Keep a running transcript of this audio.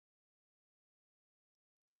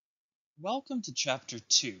Welcome to Chapter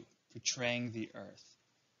 2, Portraying the Earth.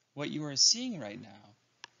 What you are seeing right now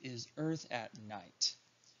is Earth at night,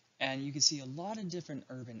 and you can see a lot of different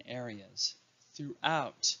urban areas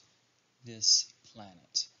throughout this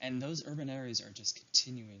planet, and those urban areas are just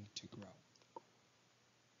continuing to grow.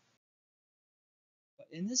 But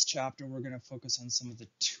in this chapter, we're going to focus on some of the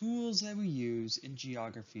tools that we use in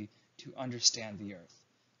geography to understand the Earth.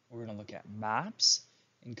 We're going to look at maps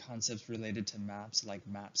and concepts related to maps like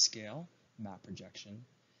map scale, map projection.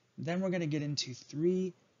 Then we're going to get into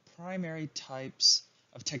three primary types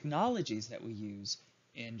of technologies that we use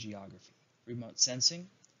in geography: remote sensing,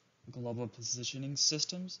 global positioning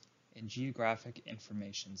systems, and geographic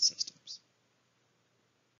information systems.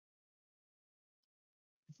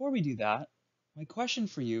 Before we do that, my question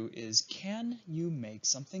for you is, can you make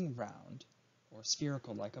something round or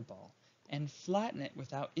spherical like a ball and flatten it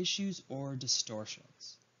without issues or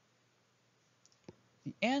distortions?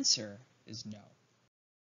 The answer is no.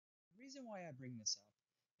 The reason why I bring this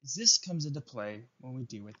up is this comes into play when we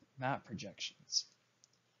deal with map projections.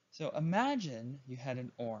 So imagine you had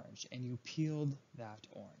an orange and you peeled that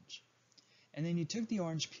orange. And then you took the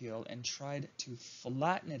orange peel and tried to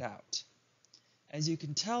flatten it out. As you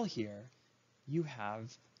can tell here, you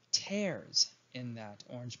have tears in that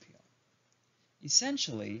orange peel.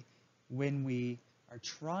 Essentially, when we are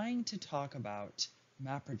trying to talk about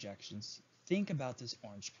map projections, think about this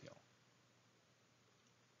orange peel.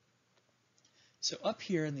 So up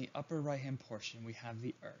here in the upper right-hand portion, we have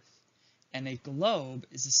the Earth, and a globe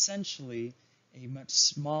is essentially a much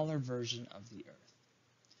smaller version of the Earth.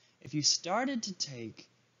 If you started to take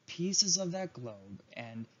pieces of that globe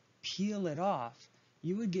and peel it off,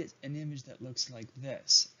 you would get an image that looks like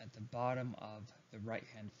this at the bottom of the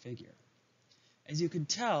right-hand figure. As you can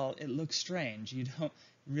tell, it looks strange. You don't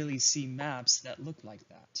really see maps that look like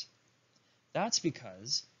that. That's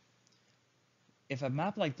because if a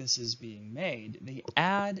map like this is being made, they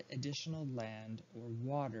add additional land or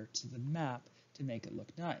water to the map to make it look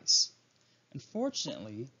nice.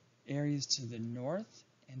 Unfortunately, areas to the north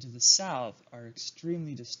and to the south are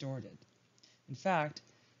extremely distorted. In fact,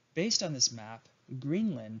 based on this map,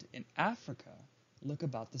 Greenland and Africa look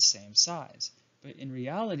about the same size, but in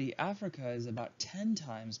reality, Africa is about 10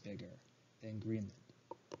 times bigger than Greenland.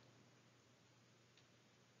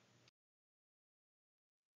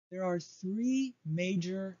 There are three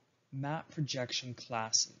major map projection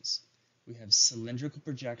classes. We have cylindrical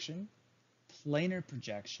projection, planar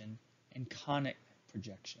projection, and conic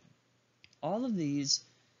projection. All of these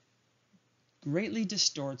greatly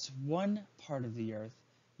distorts one part of the Earth,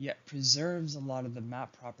 yet preserves a lot of the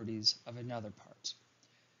map properties of another part.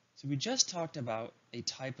 So we just talked about a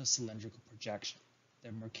type of cylindrical projection,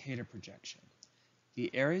 the Mercator projection.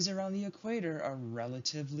 The areas around the equator are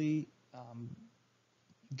relatively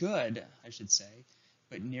good, I should say,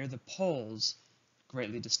 but near the poles,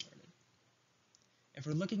 greatly distorted. If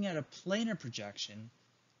we're looking at a planar projection,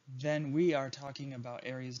 then we are talking about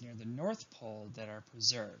areas near the North Pole that are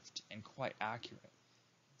preserved and quite accurate.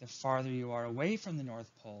 The farther you are away from the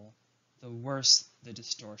North Pole, the worse the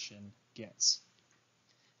distortion gets.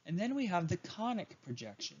 And then we have the conic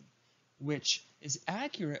projection, which is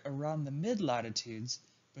accurate around the mid-latitudes,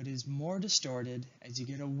 but is more distorted as you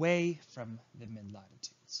get away from the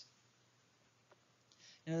mid-latitudes.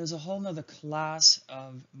 Now there's a whole other class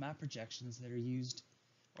of map projections that are used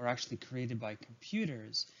or actually created by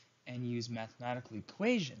computers and use mathematical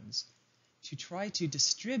equations to try to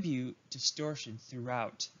distribute distortion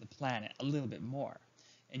throughout the planet a little bit more.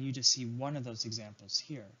 And you just see one of those examples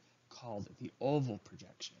here called the oval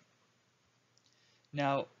projection.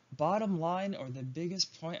 Now, bottom line, or the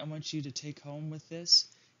biggest point I want you to take home with this,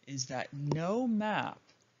 is that no map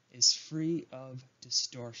is free of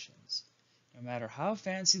distortions. No matter how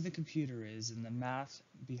fancy the computer is and the math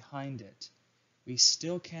behind it, we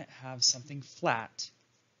still can't have something flat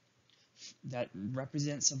that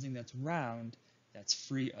represents something that's round that's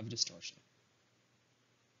free of distortion.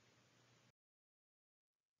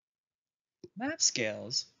 Map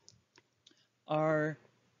scales are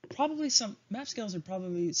probably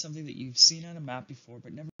something that you've seen on a map before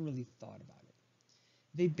but never really thought about it.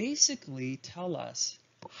 They basically tell us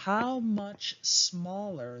how much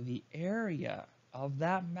smaller the area of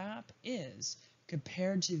that map is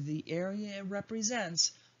compared to the area it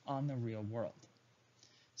represents on the real world.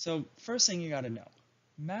 So first thing you got to know,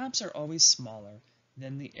 maps are always smaller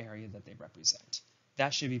than the area that they represent.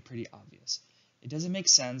 That should be pretty obvious. It doesn't make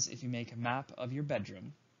sense if you make a map of your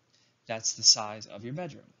bedroom that's the size of your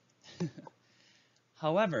bedroom.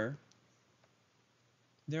 However,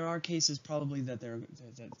 there are cases probably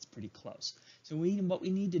that's pretty close. So what we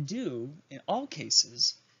need to do in all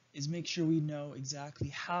cases is make sure we know exactly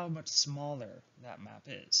how much smaller that map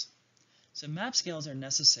is. So map scales are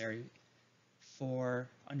necessary for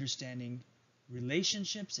understanding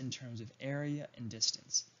relationships in terms of area and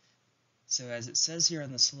distance. So as it says here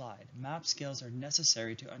on the slide, map scales are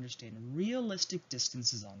necessary to understand realistic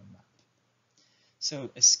distances on a map. So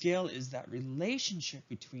a scale is that relationship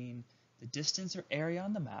between the distance or area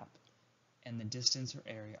on the map and the distance or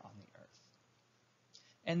area on the Earth.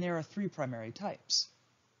 And there are three primary types.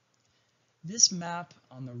 This map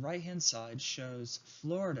on the right-hand side shows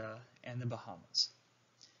Florida and the Bahamas.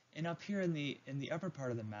 And up here in the upper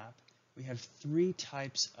part of the map, we have three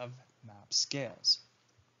types of map scales.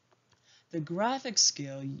 The graphic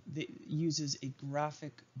scale uses a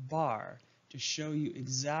graphic bar to show you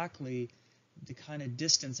exactly the kind of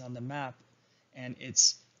distance on the map and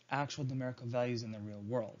its actual numerical values in the real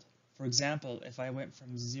world. For example, if I went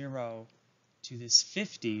from 0 to this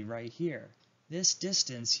 50 right here, this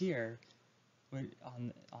distance here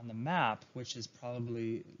on the map, which is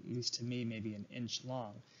probably, at least to me, maybe an inch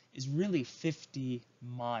long, is really 50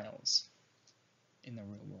 miles in the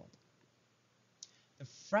real world. The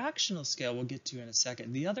fractional scale we'll get to in a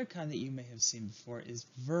second. The other kind that you may have seen before is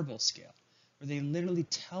verbal scale, where they literally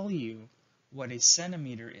tell you what a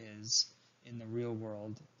centimeter is in the real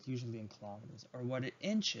world, usually in kilometers, or what an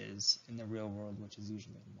inch is in the real world, which is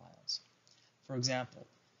usually in miles. For example,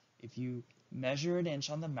 if you measure an inch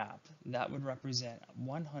on the map, that would represent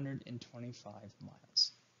 125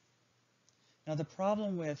 miles. Now the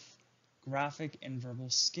problem with graphic and verbal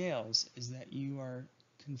scales is that you are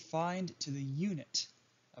confined to the unit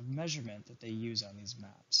of measurement that they use on these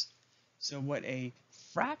maps. So what a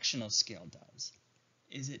fractional scale does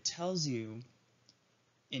is it tells you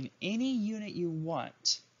in any unit you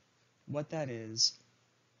want what that is,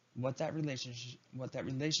 what that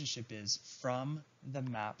relationship is from the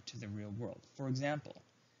map to the real world. For example,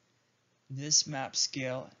 this map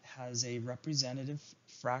scale has a representative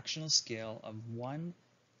fractional scale of 1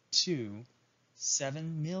 to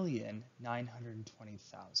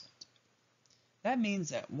 7,920,000. That means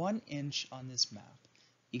that 1 inch on this map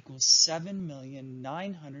equals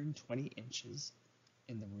 7,920 inches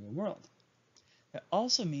in the real world. That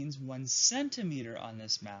also means 1 centimeter on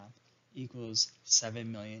this map equals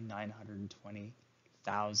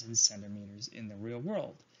 7,920,000 centimeters in the real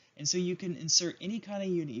world. And so you can insert any kind of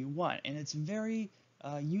unit you want, and it's very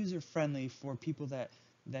user-friendly for people that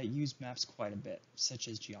use maps quite a bit, such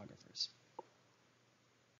as geographers.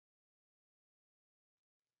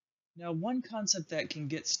 Now, one concept that can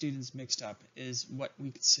get students mixed up is what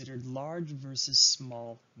we consider large versus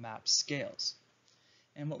small map scales.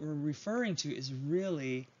 And what we're referring to is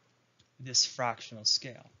really this fractional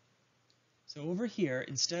scale. So over here,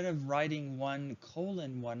 instead of writing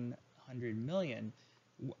 1:100 million,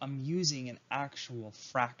 I'm using an actual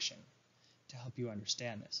fraction to help you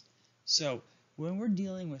understand this. So when we're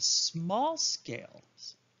dealing with small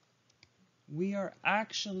scales, we are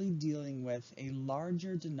actually dealing with a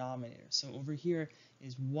larger denominator. So over here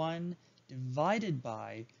is 1 divided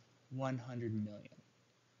by 100 million.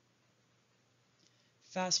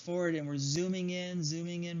 Fast forward and we're zooming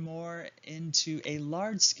in more into a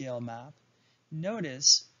large scale map.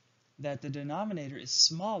 Notice that the denominator is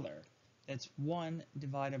smaller. That's 1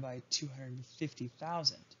 divided by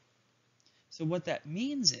 250,000. So what that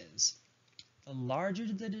means is the larger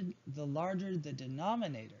the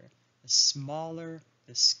denominator, the smaller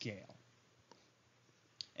the scale.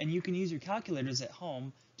 And you can use your calculators at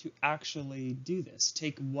home to actually do this.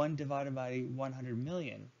 Take 1 divided by 100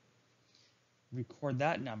 million, record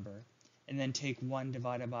that number, and then take 1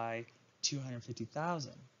 divided by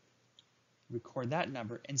 250,000, record that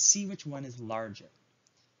number, and see which one is larger.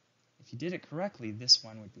 If you did it correctly, this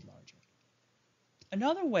one would be larger.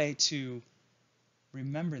 Another way to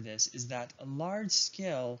remember this is that a large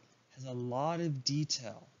scale has a lot of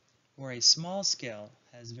detail, where a small scale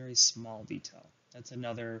has very small detail. That's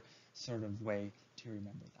another sort of way to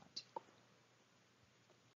remember that.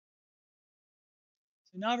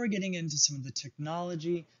 So now we're getting into some of the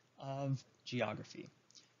technology of geography.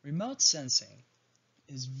 Remote sensing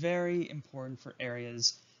is very important for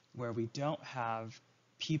areas where we don't have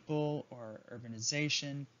people or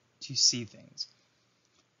urbanization to see things.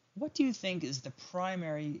 What do you think is the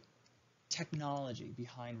primary technology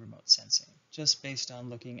behind remote sensing, just based on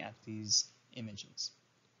looking at these images?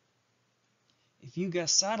 If you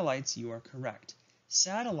guess satellites, you are correct.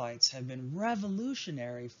 Satellites have been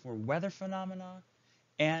revolutionary for weather phenomena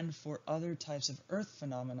and for other types of Earth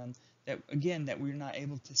phenomena that, again, that we're not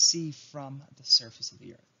able to see from the surface of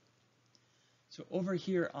the Earth. So over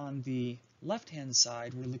here on the left-hand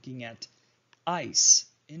side, we're looking at ice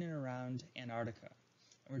in and around Antarctica.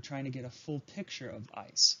 and we're trying to get a full picture of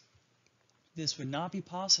ice. This would not be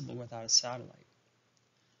possible without a satellite.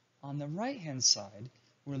 On the right-hand side,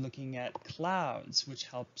 we're looking at clouds, which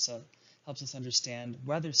helps us understand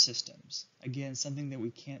weather systems. Again, something that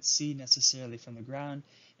we can't see necessarily from the ground,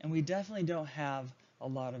 and we definitely don't have a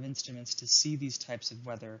lot of instruments to see these types of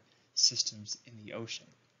weather systems in the ocean.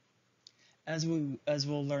 As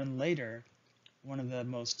we'll learn later, one of the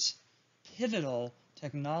most pivotal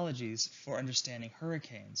technologies for understanding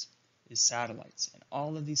hurricanes is satellites, and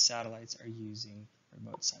all of these satellites are using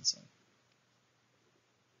remote sensing.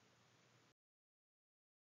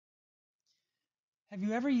 Have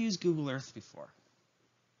you ever used Google Earth before?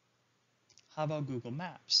 How about Google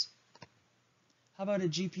Maps? How about a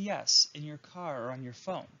GPS in your car or on your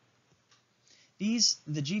phone? The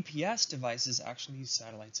GPS devices actually use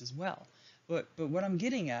satellites as well. But what I'm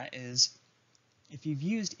getting at is, if you've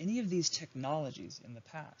used any of these technologies in the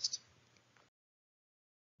past,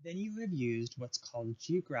 then you have used what's called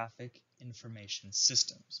geographic information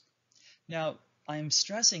systems. Now, I am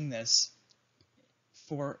stressing this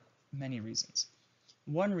for many reasons.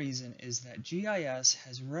 One reason is that GIS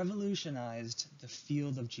has revolutionized the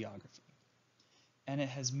field of geography, and it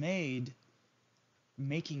has made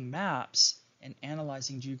making maps and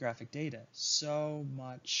analyzing geographic data so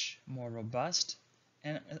much more robust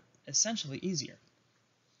and essentially easier.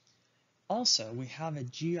 Also, we have a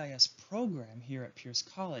GIS program here at Pierce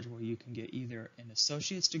College where you can get either an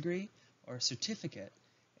associate's degree or a certificate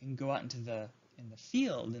and go out in the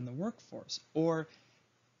field, in the workforce, or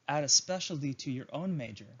add a specialty to your own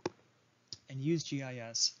major and use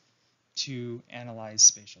GIS to analyze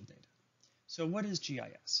spatial data. So what is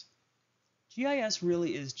GIS? GIS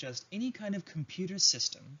really is just any kind of computer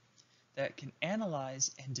system that can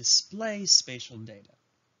analyze and display spatial data.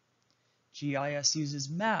 GIS uses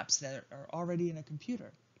maps that are already in a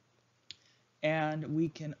computer, and we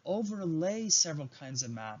can overlay several kinds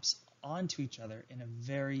of maps onto each other in a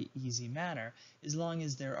very easy manner as long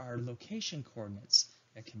as there are location coordinates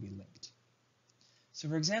that can be linked. So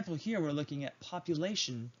for example, here we're looking at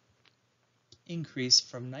population increase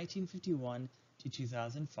from 1951 to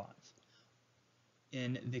 2005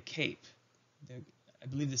 in the Cape. I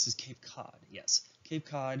believe this is Cape Cod, yes, Cape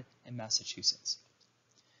Cod and Massachusetts.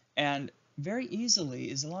 And very easily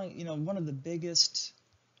is one of the biggest,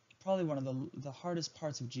 probably one of the hardest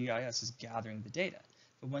parts of GIS is gathering the data.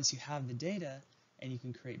 But once you have the data and you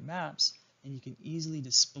can create maps, and you can easily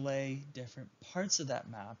display different parts of that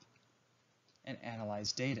map and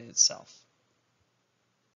analyze data itself.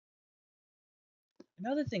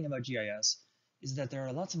 Another thing about GIS is that there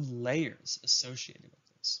are lots of layers associated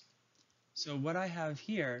with this. So what I have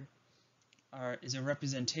here is a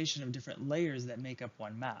representation of different layers that make up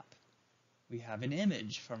one map. We have an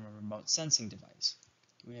image from a remote sensing device.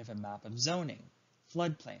 We have a map of zoning,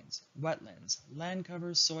 floodplains, wetlands, land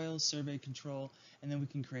cover, soil, survey control, and then we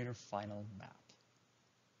can create our final map.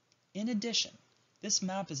 In addition, this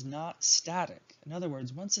map is not static. In other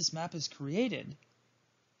words, once this map is created,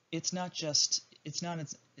 it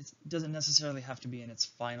doesn't necessarily have to be in its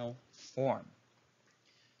final form.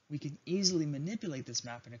 We can easily manipulate this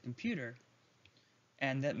map in a computer,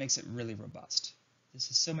 and that makes it really robust. This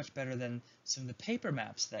is so much better than some of the paper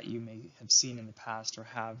maps that you may have seen in the past or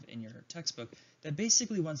have in your textbook that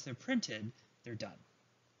basically once they're printed, they're done.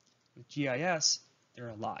 With GIS, they're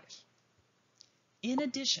alive. In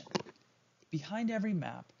addition, behind every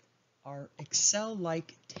map are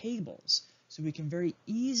Excel-like tables, so we can very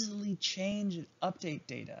easily change and update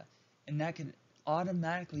data, and that can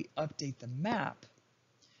automatically update the map,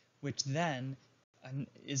 which then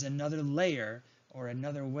is another layer or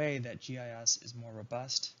another way that GIS is more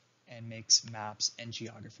robust and makes maps and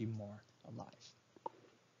geography more alive.